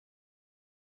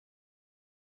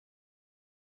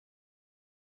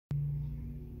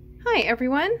Hi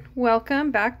everyone,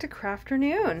 welcome back to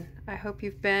Crafternoon. I hope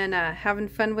you've been having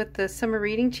fun with the summer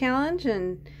reading challenge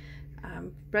and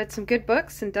read some good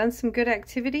books and done some good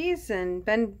activities and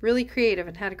been really creative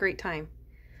and had a great time.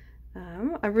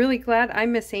 I'm really glad I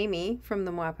miss Aimee from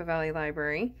the Moapa Valley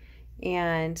Library,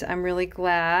 and I'm really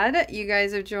glad you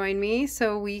guys have joined me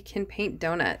so we can paint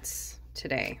donuts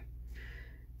today.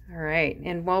 All right,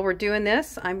 and while we're doing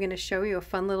this, I'm going to show you a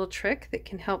fun little trick that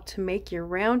can help to make your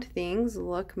round things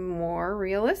look more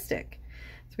realistic.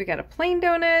 So we got a plain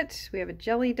donut, we have a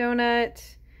jelly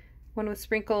donut, one with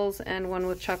sprinkles and one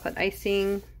with chocolate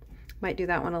icing. Might do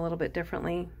that one a little bit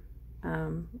differently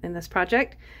in this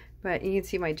project, but you can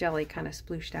see my jelly kind of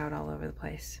splooshed out all over the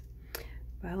place.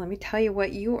 Well, let me tell you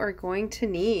what you are going to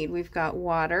need. We've got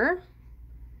water,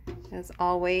 as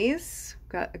always. We've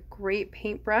got a great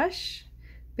paintbrush,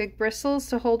 big bristles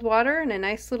to hold water, and a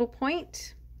nice little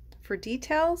point for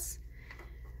details.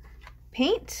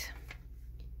 Paint,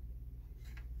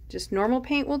 just normal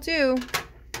paint will do.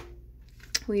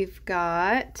 We've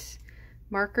got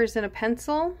markers and a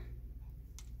pencil,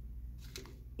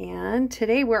 and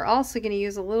today we're also going to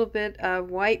use a little bit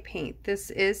of white paint.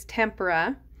 This is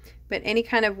tempera, but any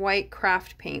kind of white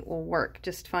craft paint will work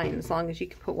just fine as long as you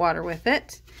can put water with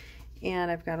it.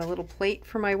 And I've got a little plate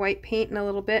for my white paint in a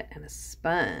little bit and a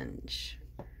sponge.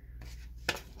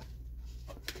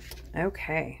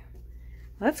 Okay,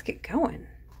 let's get going.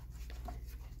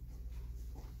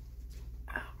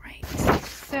 All right,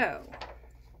 so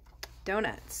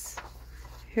donuts.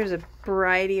 Here's a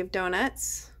variety of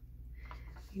donuts.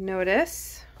 You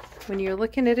notice when you're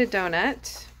looking at a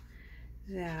donut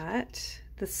that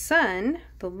the sun,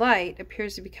 the light,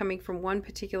 appears to be coming from one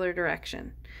particular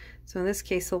direction. So in this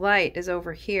case, the light is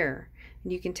over here.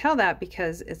 And you can tell that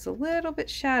because it's a little bit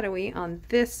shadowy on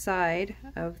this side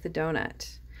of the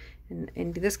donut. And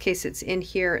in this case, it's in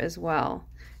here as well.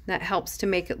 That helps to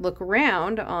make it look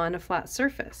round on a flat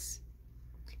surface.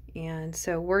 And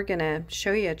so we're gonna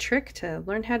show you a trick to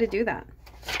learn how to do that.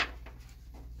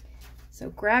 So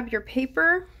grab your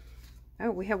paper.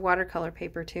 Oh, we have watercolor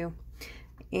paper too.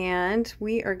 And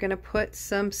we are gonna put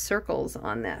some circles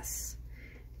on this.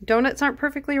 Donuts aren't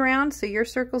perfectly round, so your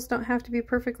circles don't have to be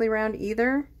perfectly round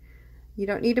either. You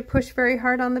don't need to push very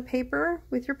hard on the paper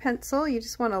with your pencil. You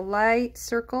just want a light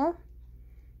circle.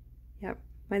 Yep,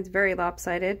 mine's very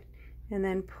lopsided. And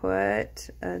then put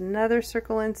another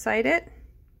circle inside it.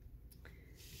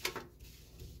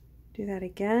 Do that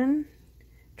again.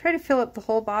 Try to fill up the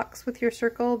whole box with your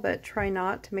circle, but try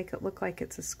not to make it look like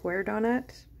it's a square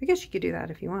donut. I guess you could do that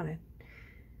if you wanted.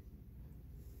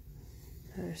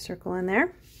 Another circle in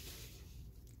there.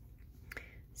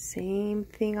 Same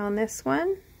thing on this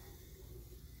one.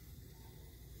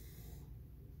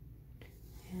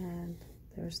 And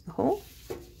there's the hole.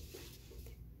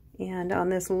 And on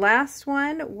this last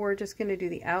one, we're just going to do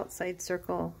the outside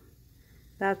circle.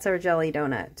 That's our jelly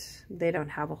donut. They don't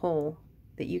have a hole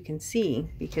that you can see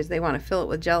because they want to fill it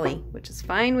with jelly, which is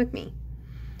fine with me.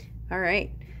 All right,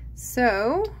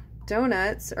 so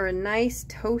donuts are a nice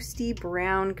toasty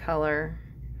brown color.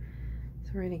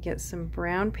 So we're going to get some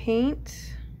brown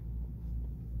paint.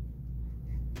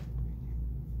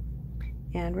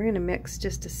 And we're going to mix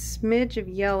just a smidge of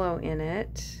yellow in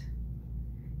it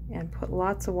and put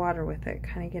lots of water with it,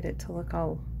 kind of get it to look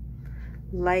all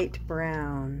light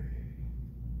brown.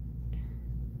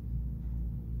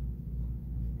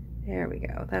 There we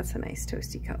go. That's a nice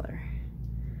toasty color.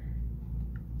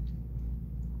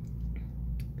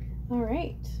 All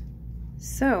right.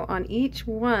 So on each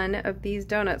one of these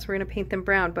donuts, we're going to paint them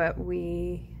brown, but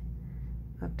we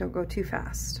don't go too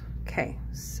fast. Okay,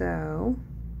 so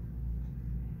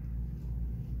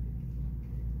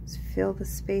let's fill the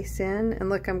space in. And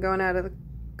look, I'm going out of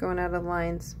the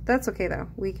lines. That's okay though.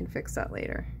 We can fix that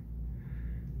later.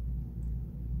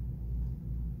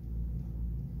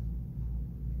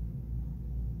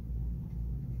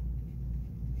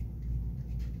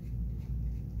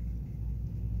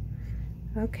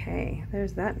 Okay,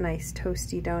 there's that nice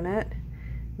toasty donut.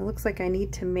 It looks like I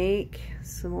need to make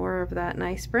some more of that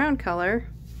nice brown color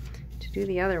to do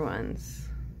the other ones.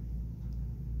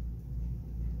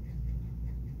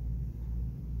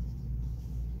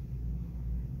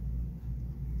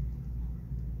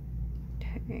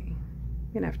 Okay, I'm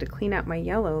gonna have to clean out my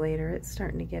yellow later. It's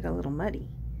starting to get a little muddy.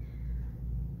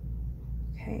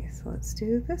 Okay, so let's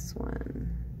do this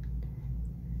one.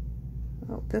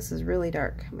 Oh, this is really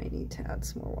dark. I might need to add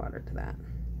some more water to that.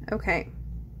 Okay.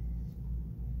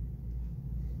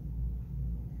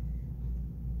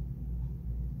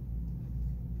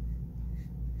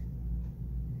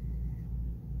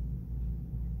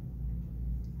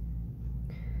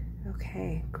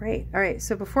 Okay, great. All right,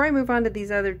 so before I move on to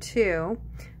these other two,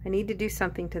 I need to do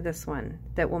something to this one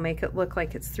that will make it look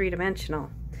like it's three-dimensional.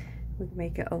 We can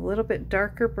make it a little bit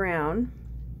darker brown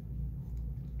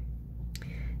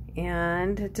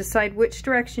and decide which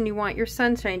direction you want your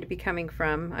sunshine to be coming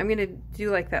from. I'm going to do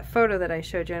like that photo that I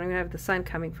showed you, and I'm going to have the sun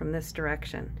coming from this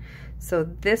direction. So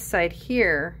this side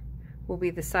here will be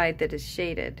the side that is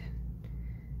shaded.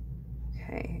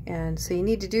 Okay, and so you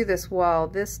need to do this while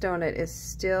this donut is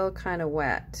still kind of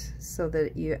wet so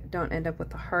that you don't end up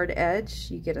with a hard edge,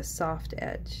 you get a soft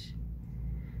edge.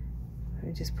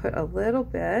 I just put a little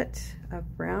bit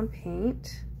of brown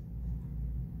paint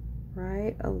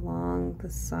right along the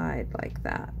side like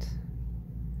that.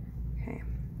 Okay,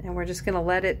 and we're just going to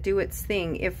let it do its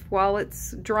thing. If while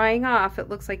it's drying off it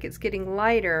looks like it's getting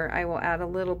lighter, I will add a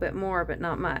little bit more, but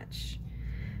not much.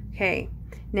 Okay,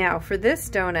 now for this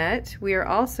donut we are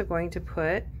also going to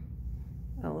put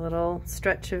a little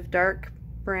stretch of dark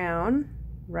brown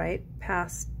right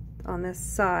past on this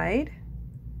side.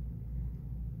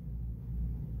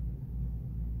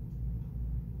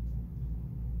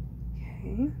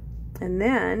 Okay. And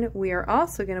then we are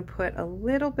also going to put a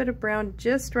little bit of brown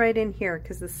just right in here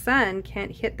because the sun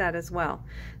can't hit that as well.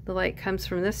 The light comes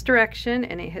from this direction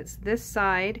and it hits this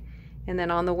side, and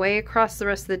then on the way across the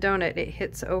rest of the donut it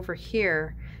hits over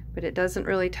here, but it doesn't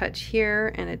really touch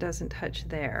here and it doesn't touch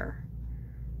there.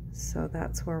 So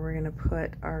that's where we're going to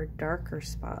put our darker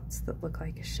spots that look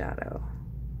like a shadow.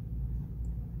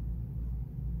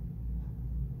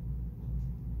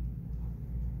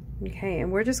 Okay,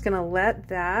 and we're just going to let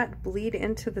that bleed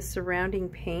into the surrounding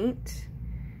paint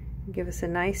and give us a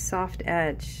nice soft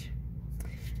edge.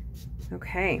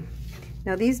 Okay,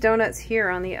 now these donuts here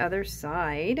on the other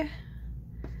side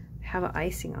have an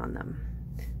icing on them.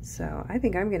 So I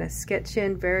think I'm going to sketch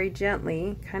in very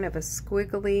gently kind of a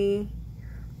squiggly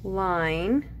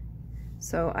line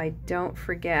so I don't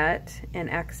forget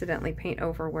and accidentally paint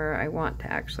over where I want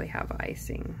to actually have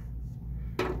icing.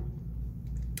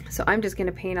 So I'm just going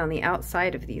to paint on the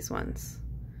outside of these ones.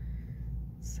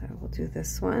 So we'll do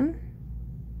this one.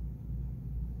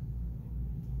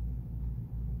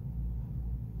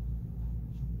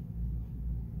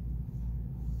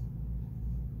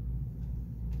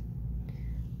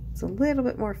 It's a little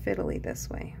bit more fiddly this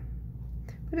way,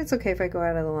 but it's okay if I go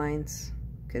out of the lines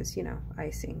because, you know,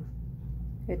 icing.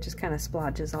 It just kind of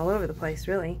splodges all over the place,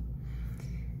 really.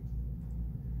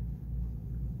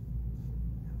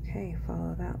 Okay,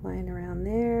 follow that line around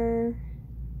there.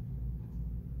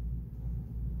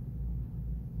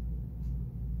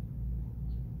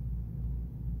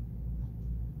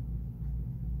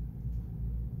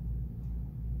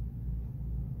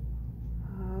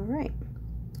 All right.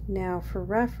 Now for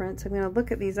reference, I'm going to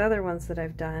look at these other ones that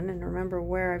I've done and remember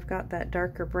where I've got that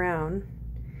darker brown,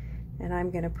 and I'm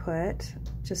going to put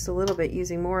just a little bit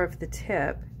using more of the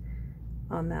tip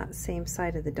on that same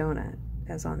side of the donut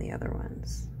as on the other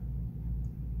ones.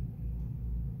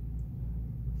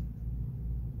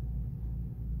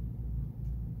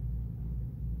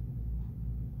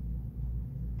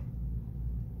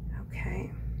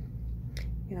 Okay,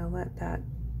 I'm going to let that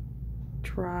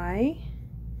dry,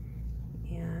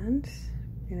 and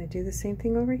I'm going to do the same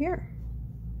thing over here.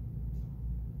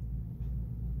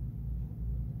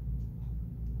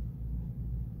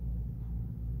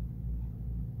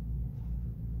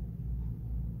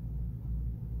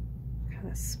 Kind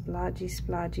of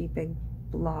splodgy big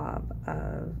blob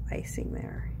of icing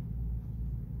there.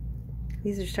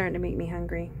 These are starting to make me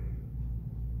hungry.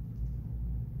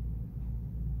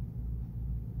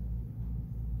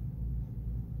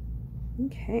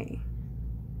 Okay.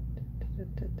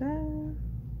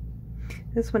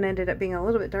 This one ended up being a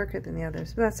little bit darker than the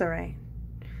others, but that's all right.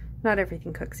 Not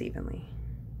everything cooks evenly.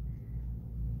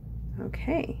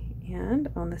 Okay, and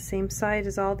on the same side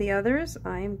as all the others,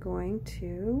 I'm going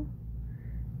to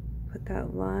put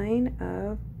that line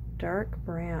of dark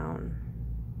brown,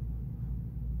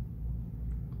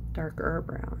 darker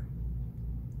brown.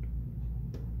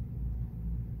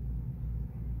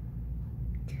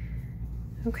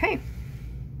 Okay.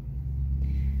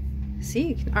 See,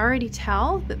 you can already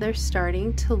tell that they're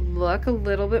starting to look a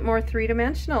little bit more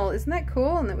three-dimensional. Isn't that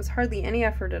cool? And it was hardly any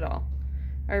effort at all.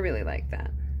 I really like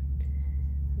that.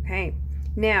 Okay,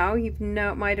 now you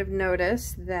might have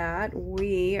noticed that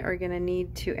we are going to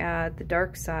need to add the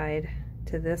dark side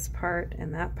to this part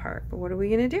and that part. But what are we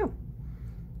going to do?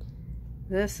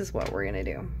 This is what we're going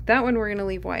to do. That one we're going to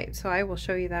leave white, so I will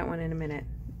show you that one in a minute.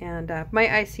 And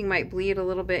my icing might bleed a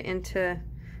little bit into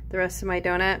the rest of my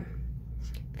donut.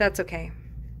 That's okay.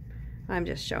 I'm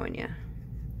just showing you.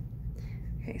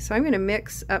 Okay, so I'm going to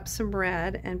mix up some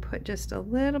red and put just a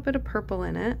little bit of purple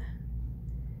in it.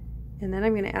 And then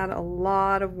I'm going to add a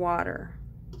lot of water.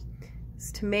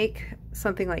 So to make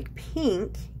something like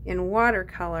pink in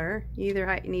watercolor, you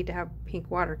either need to have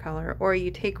pink watercolor, or you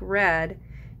take red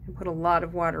and put a lot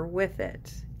of water with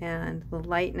it, and the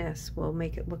lightness will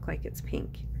make it look like it's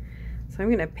pink. So I'm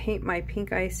going to paint my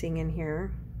pink icing in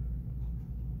here.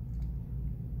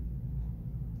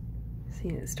 See,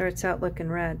 it starts out looking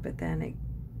red, but then it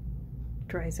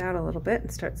dries out a little bit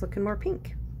and starts looking more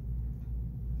pink.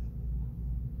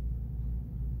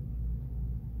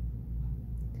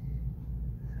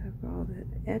 All the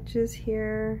edges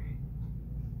here.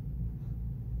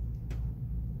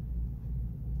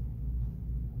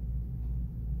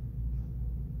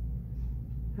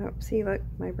 Oh, see, look,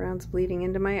 my brown's bleeding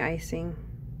into my icing.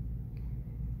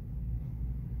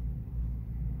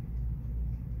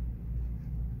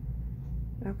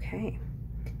 Okay,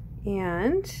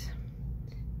 and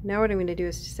now what I'm going to do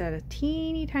is just add a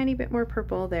teeny tiny bit more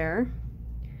purple there.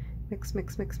 Mix,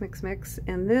 mix, mix, mix, mix,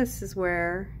 and this is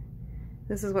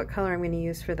what color I'm going to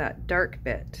use for that dark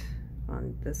bit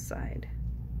on this side.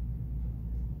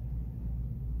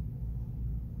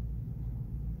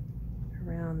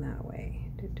 Around that way.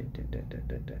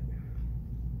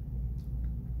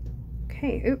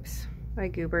 Okay, oops, I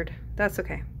goobered. That's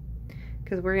okay,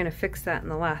 because we're going to fix that in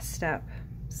the last step.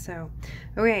 So,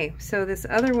 okay, so this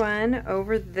other one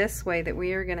over this way that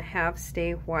we are going to have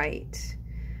stay white,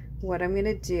 what I'm going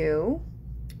to do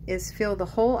is fill the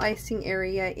whole icing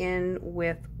area in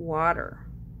with water.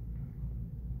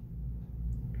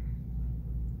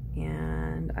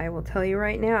 And I will tell you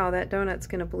right now that donut's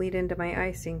going to bleed into my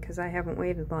icing because I haven't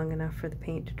waited long enough for the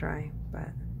paint to dry, but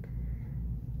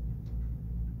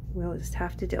we'll just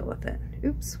have to deal with it.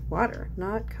 Oops, water,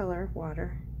 not color,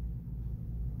 water.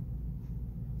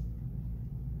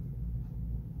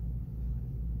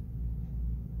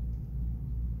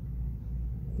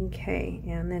 Okay,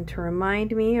 and then to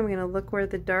remind me, I'm going to look where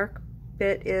the dark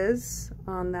bit is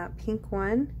on that pink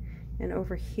one and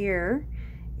over here.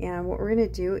 And what we're going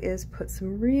to do is put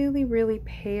some really, really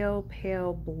pale,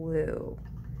 pale blue.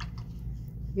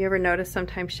 Have you ever noticed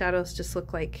sometimes shadows just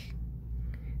look like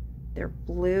they're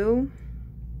blue?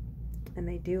 And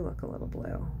they do look a little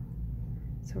blue.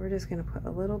 So we're just going to put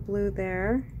a little blue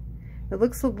there. It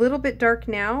looks a little bit dark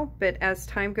now, but as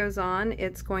time goes on,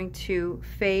 it's going to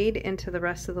fade into the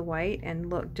rest of the white and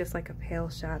look just like a pale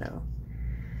shadow.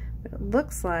 But it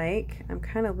looks like I'm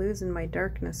kind of losing my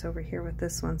darkness over here with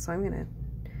this one, so I'm going to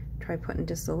try putting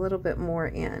just a little bit more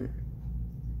in.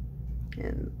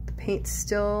 And the paint's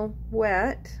still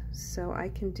wet, so I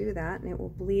can do that and it will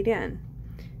bleed in.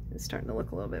 It's starting to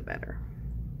look a little bit better.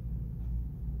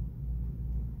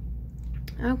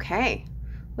 Okay,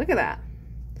 look at that.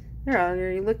 They're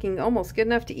already looking almost good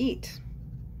enough to eat.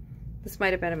 This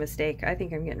might have been a mistake. I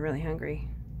think I'm getting really hungry.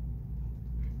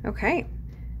 Okay,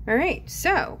 all right,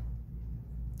 so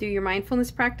do your mindfulness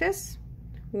practice,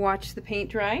 watch the paint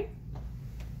dry,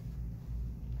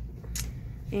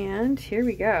 and here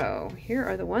we go. Here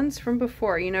are the ones from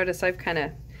before. You notice I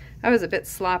was a bit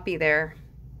sloppy there,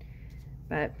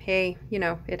 but hey, you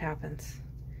know, it happens.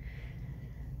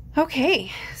 Okay,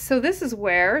 so this is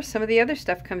where some of the other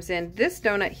stuff comes in. This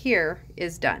donut here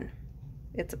is done.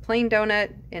 It's a plain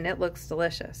donut and it looks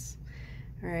delicious.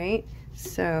 All right,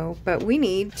 so, but we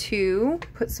need to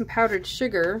put some powdered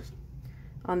sugar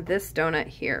on this donut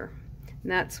here.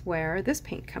 And that's where this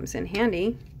paint comes in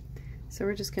handy. So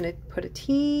we're just gonna put a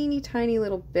teeny tiny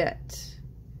little bit,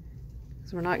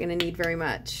 because we're not gonna need very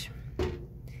much.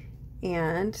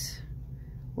 And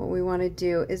what we wanna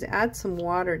do is add some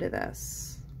water to this,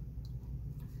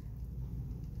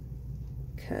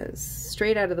 because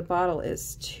straight out of the bottle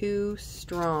is too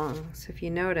strong. So if you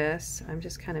notice, I'm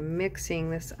just kind of mixing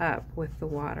this up with the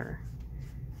water.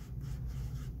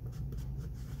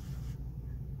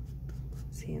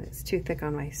 See, and it's too thick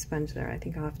on my sponge there. I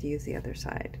think I'll have to use the other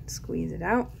side. Squeeze it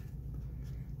out.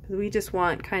 Because we just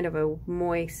want kind of a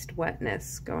moist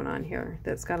wetness going on here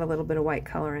that's got a little bit of white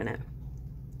color in it.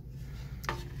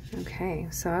 Okay,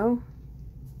 so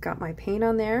got my paint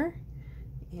on there.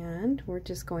 And we're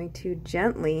just going to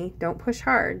gently, don't push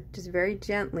hard, just very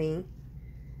gently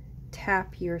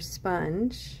tap your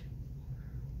sponge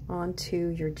onto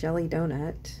your jelly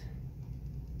donut.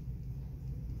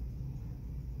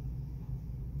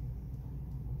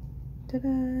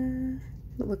 Ta-da!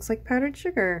 It looks like powdered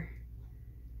sugar.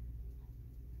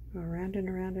 Go around and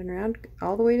around and around,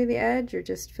 all the way to the edge, or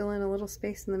just fill in a little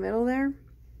space in the middle there.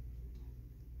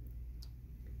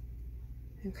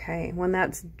 Okay, when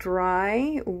that's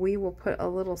dry, we will put a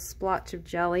little splotch of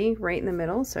jelly right in the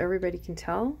middle so everybody can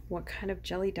tell what kind of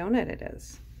jelly donut it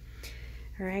is.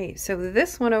 All right, so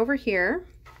this one over here,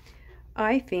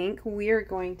 I think we're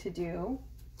going to do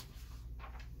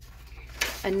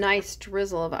a nice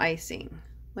drizzle of icing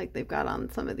like they've got on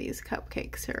some of these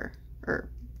cupcakes here, or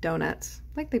donuts,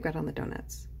 like they've got on the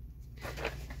donuts.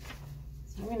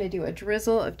 So I'm going to do a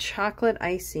drizzle of chocolate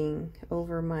icing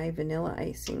over my vanilla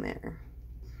icing there.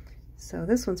 So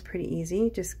this one's pretty easy.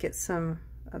 Just get some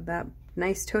of that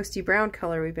nice toasty brown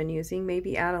color we've been using.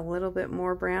 Maybe add a little bit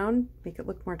more brown, make it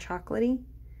look more chocolatey.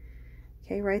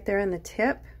 Okay, right there on the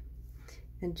tip.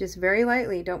 And just very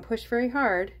lightly, don't push very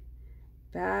hard,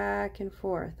 back and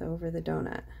forth over the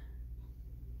donut.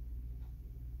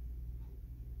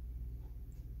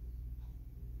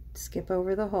 Skip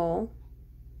over the hole.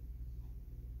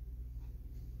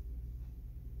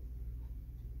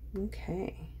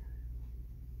 Okay.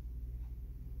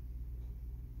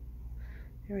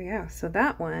 There we go. So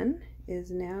that one is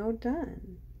now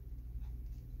done.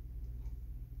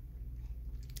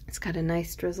 It's got a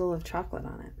nice drizzle of chocolate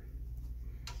on it.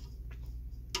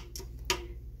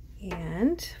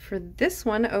 And for this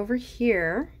one over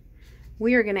here,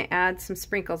 we are going to add some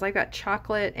sprinkles. I've got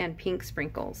chocolate and pink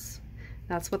sprinkles.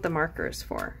 That's what the marker is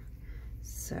for.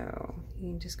 So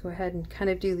you can just go ahead and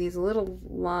kind of do these little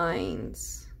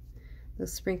lines.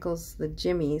 Those sprinkles, the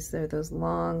jimmies, they're those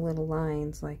long little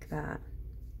lines like that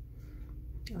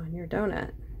on your donut.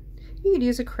 You could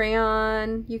use a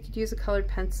crayon, you could use a colored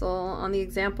pencil. On the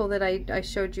example that I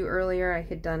showed you earlier, I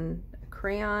had done a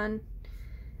crayon.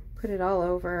 Put it all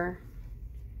over.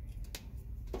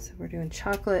 So we're doing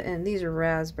chocolate, and these are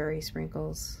raspberry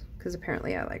sprinkles because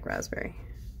apparently I like raspberry.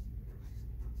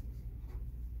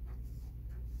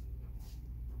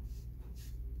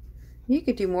 You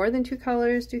could do more than 2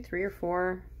 colors, do 3 or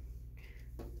 4.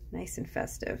 Nice and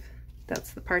festive.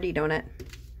 That's the party donut.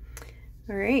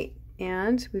 All right,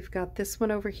 and we've got this one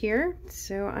over here.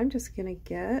 So I'm just gonna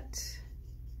get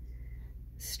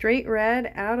straight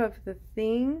red out of the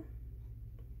thing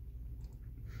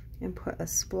and put a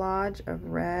splodge of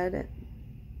red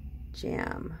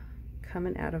jam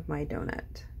coming out of my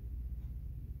donut.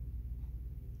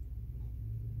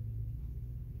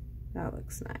 That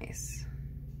looks nice.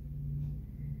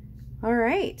 All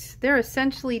right, they're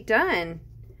essentially done.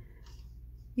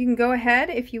 You can go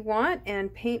ahead if you want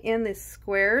and paint in the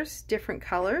squares different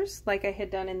colors like I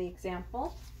had done in the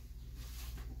example.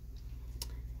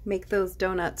 Make those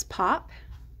donuts pop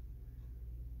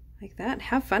like that.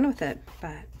 Have fun with it,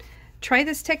 but try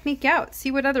this technique out.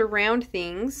 See what other round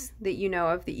things that you know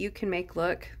of that you can make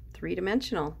look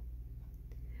three-dimensional.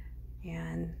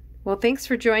 And well, thanks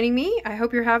for joining me. I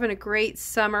hope you're having a great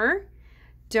summer.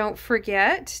 Don't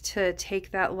forget to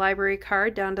take that library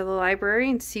card down to the library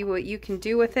and see what you can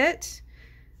do with it.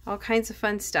 All kinds of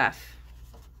fun stuff.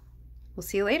 We'll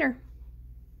see you later.